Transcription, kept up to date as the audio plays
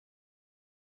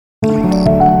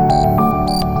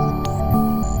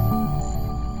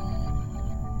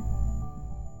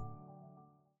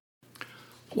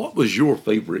What was your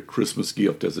favorite Christmas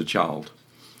gift as a child?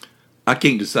 I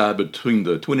can't decide between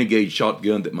the 20 gauge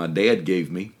shotgun that my dad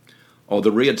gave me or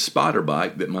the red spider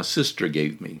bike that my sister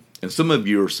gave me. And some of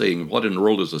you are saying, what in the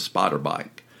world is a spider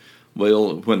bike?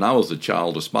 Well, when I was a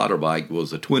child, a spider bike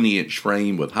was a 20-inch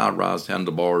frame with high-rise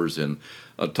handlebars and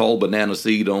a tall banana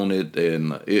seat on it,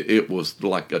 and it was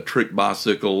like a trick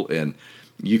bicycle, and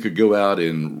you could go out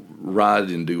and ride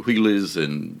and do wheelies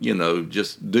and,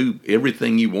 just do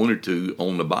everything you wanted to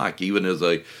on the bike. Even as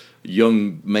a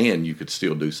young man, you could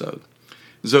still do so.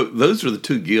 So those are the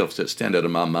two gifts that stand out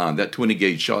in my mind. That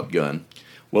 20-gauge shotgun,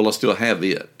 well, I still have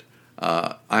it.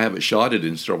 I haven't shot it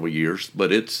in several years,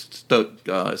 but it's stuck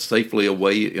safely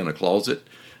away in a closet.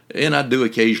 And I do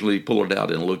occasionally pull it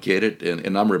out and look at it.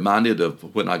 And I'm reminded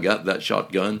of when I got that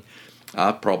shotgun.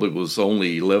 I probably was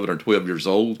only 11 or 12 years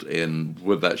old. And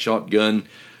with that shotgun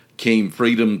came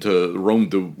freedom to roam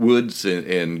the woods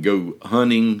and go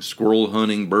hunting, squirrel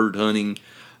hunting, bird hunting.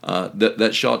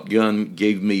 That shotgun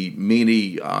gave me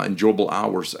many enjoyable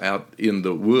hours out in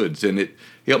the woods, and it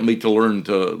helped me to learn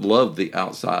to love the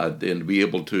outside and to be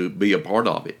able to be a part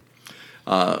of it.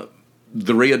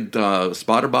 The red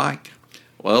spider bike,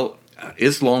 well,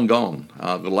 it's long gone.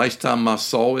 The last time I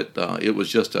saw it, it was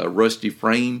just a rusty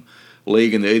frame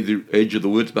laying in the edge of the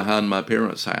woods behind my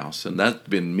parents' house, and that's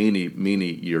been many,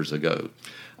 many years ago.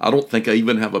 I don't think I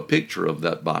even have a picture of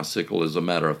that bicycle, as a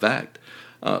matter of fact.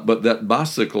 But that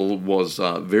bicycle was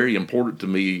very important to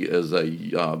me as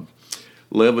a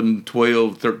 11,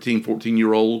 12, 13,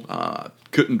 14-year-old.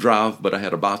 Couldn't drive, but I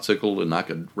had a bicycle, and I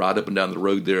could ride up and down the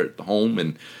road there at home,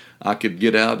 and I could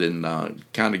get out and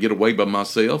kind of get away by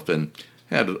myself, and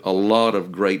had a lot of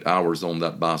great hours on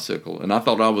that bicycle. And I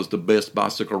thought I was the best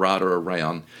bicycle rider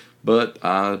around, but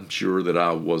I'm sure that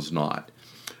I was not.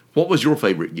 What was your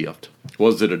favorite gift?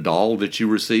 Was it a doll that you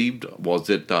received? Was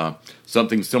it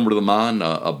something similar to mine,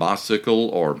 a bicycle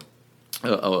or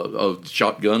a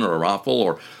shotgun or a rifle,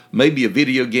 or maybe a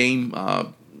video game?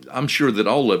 I'm sure that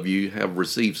all of you have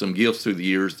received some gifts through the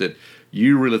years that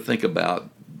you really think about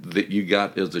that you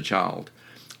got as a child.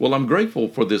 Well, I'm grateful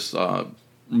for this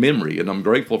memory, and I'm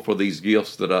grateful for these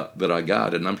gifts that I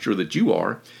got, and I'm sure that you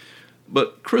are.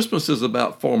 But Christmas is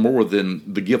about far more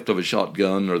than the gift of a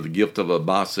shotgun or the gift of a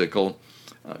bicycle.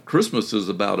 Christmas is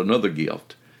about another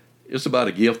gift. It's about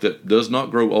a gift that does not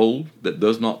grow old, that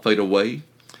does not fade away.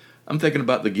 I'm thinking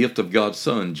about the gift of God's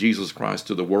Son, Jesus Christ,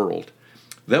 to the world.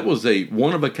 That was a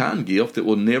one-of-a-kind gift that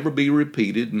will never be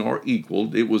repeated nor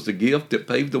equaled. It was the gift that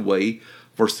paved the way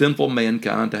for sinful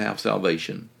mankind to have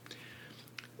salvation.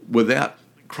 Without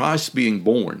Christ being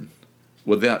born,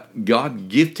 without God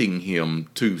gifting him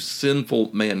to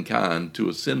sinful mankind, to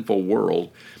a sinful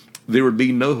world, there would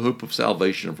be no hope of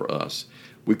salvation for us.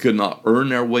 We could not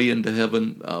earn our way into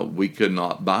heaven. We could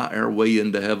not buy our way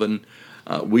into heaven.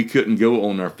 We couldn't go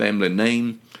on our family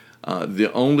name. The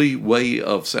only way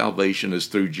of salvation is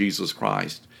through Jesus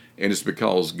Christ. And it's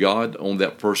because God, on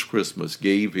that first Christmas,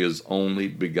 gave his only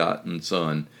begotten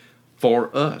Son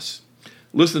for us.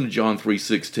 Listen to John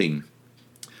 3:16.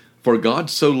 For God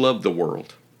so loved the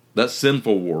world, that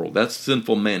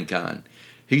sinful mankind.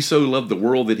 He so loved the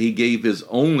world that he gave his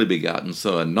only begotten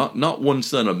Son, not one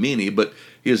son of many, but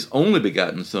his only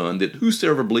begotten Son, that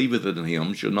whosoever believeth in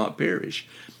him shall not perish.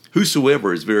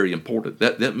 Whosoever is very important.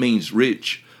 That means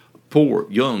rich, poor,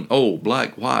 young, old,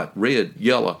 black, white, red,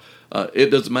 yellow. It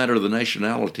doesn't matter the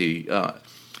nationality.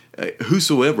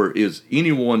 Whosoever is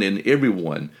anyone and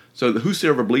everyone. So that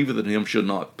whosoever believeth in him shall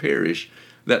not perish.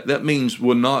 That means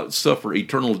will not suffer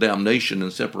eternal damnation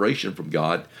and separation from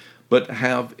God, but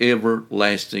have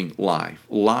everlasting life.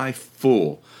 Life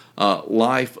full,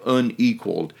 life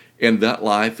unequaled, and that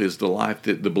life is the life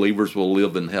that the believers will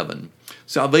live in heaven.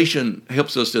 Salvation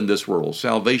helps us in this world.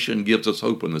 Salvation gives us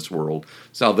hope in this world.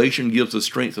 Salvation gives us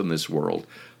strength in this world.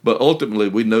 But ultimately,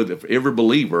 we know that for every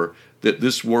believer, that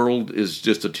this world is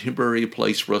just a temporary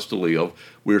place for us to live.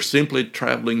 We're simply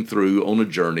traveling through on a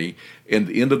journey, and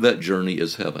the end of that journey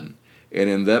is heaven. And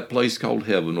in that place called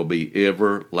heaven will be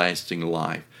everlasting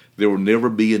life. There will never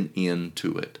be an end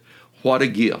to it. What a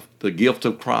gift, the gift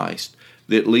of Christ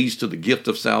that leads to the gift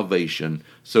of salvation,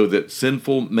 so that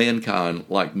sinful mankind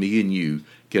like me and you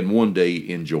can one day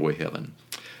enjoy heaven.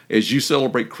 As you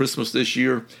celebrate Christmas this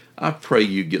year, I pray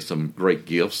you get some great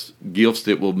gifts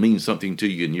that will mean something to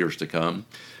you in years to come.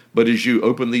 But as you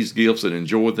open these gifts and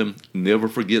enjoy them, never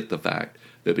forget the fact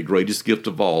that the greatest gift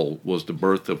of all was the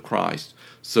birth of Christ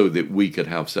so that we could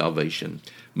have salvation.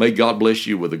 May God bless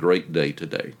you with a great day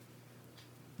today.